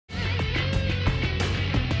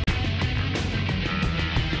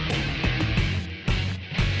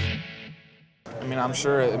mean, I'm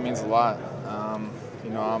sure it means a lot. You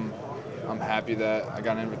know, I'm happy that I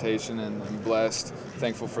got an invitation and blessed,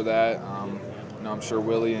 thankful for that. You know, I'm sure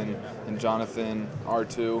Willie and Jonathan are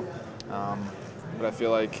too. But I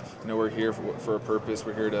feel like, you know, we're here for a purpose.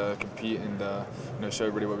 We're here to compete and you know, show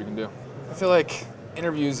everybody what we can do. I feel like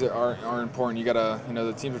interviews are important. You gotta, you know,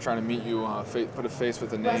 the teams are trying to meet you, put a face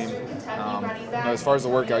with a name. You know, as far as the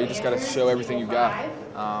workout, you just gotta show everything you got.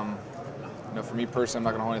 You know, for me personally, I'm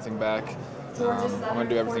not gonna hold anything back. I'm gonna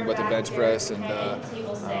do everything but the bench press, and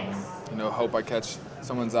you know, hope I catch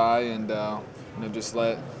someone's eye, and you know, just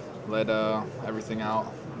let everything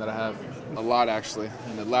out that I have. A lot, actually.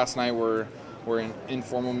 And last night we're in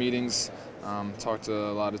informal meetings. Talked to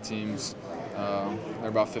a lot of teams. They're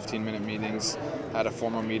about 15-minute meetings. Had a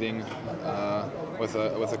formal meeting with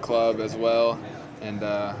a club as well, and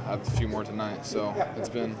I have a few more tonight. So it's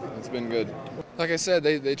been good. Like I said,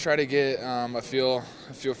 they try to get a feel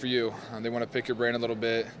for you. They want to pick your brain a little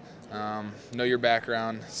bit, know your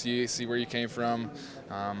background, see where you came from.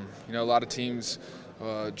 You know, a lot of teams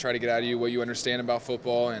try to get out of you what you understand about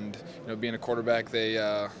football, and you know, being a quarterback, they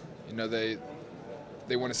you know, they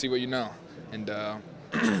want to see what you know, and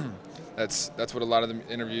that's what a lot of the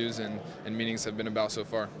interviews and meetings have been about so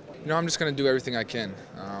far. You know, I'm just going to do everything I can.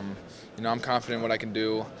 You know, I'm confident in what I can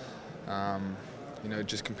do. You know,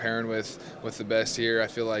 just comparing with the best here, I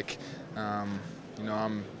feel like you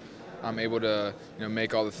know, I'm able to, you know,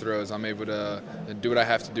 make all the throws. I'm able to do what I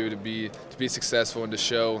have to do to be successful and to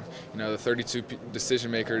show, you know, the 32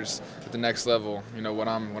 decision makers at the next level, you know, what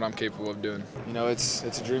I'm capable of doing. You know, it's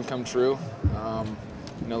a dream come true.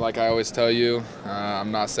 You know, like I always tell you,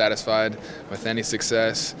 I'm not satisfied with any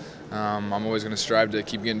success. I'm always going to strive to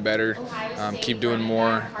keep getting better, keep doing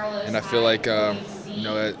more, and I feel like you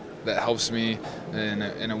know, that helps me and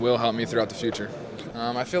it will help me throughout the future.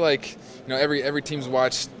 I feel like, you know, every team's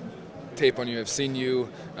watched tape on you, have seen you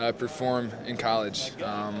perform in college,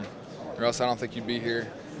 or else I don't think you'd be here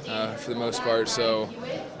for the most part. So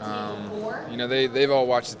you know, they've all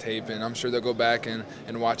watched the tape, and I'm sure they'll go back and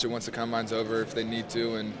watch it once the combine's over if they need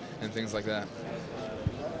to, and things like that.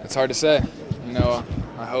 It's hard to say. You know,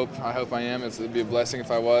 I hope I am. It'd be a blessing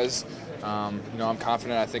if I was. You know, I'm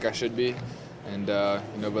confident. I think I should be, and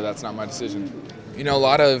you know, but that's not my decision. You know, a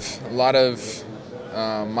lot of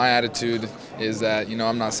my attitude is that, you know,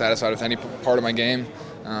 I'm not satisfied with any part of my game.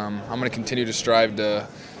 I'm going to continue to strive to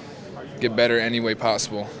get better any way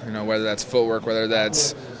possible. You know, whether that's footwork, whether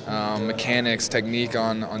that's mechanics, technique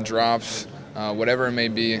on drops, whatever it may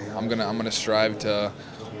be. I'm gonna strive to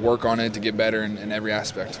work on it to get better in every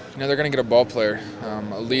aspect. You know, they're going to get a ball player,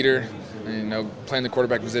 a leader. And, you know, playing the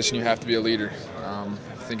quarterback position, you have to be a leader.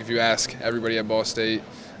 I think if you ask everybody at Ball State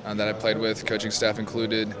that I played with, coaching staff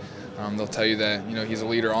included, they'll tell you that, you know, he's a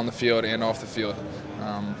leader on the field and off the field.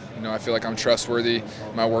 You know, I feel like I'm trustworthy.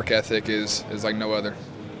 My work ethic is like no other.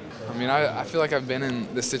 I mean, I feel like I've been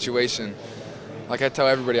in this situation. Like I tell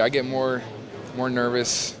everybody, I get more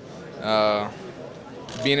nervous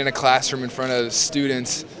being in a classroom in front of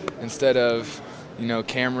students instead of, you know,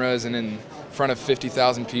 cameras and in front of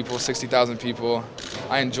 50,000 people, 60,000 people.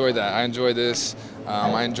 I enjoy that. I enjoy this.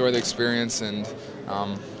 I enjoy the experience, and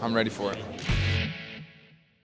I'm ready for it.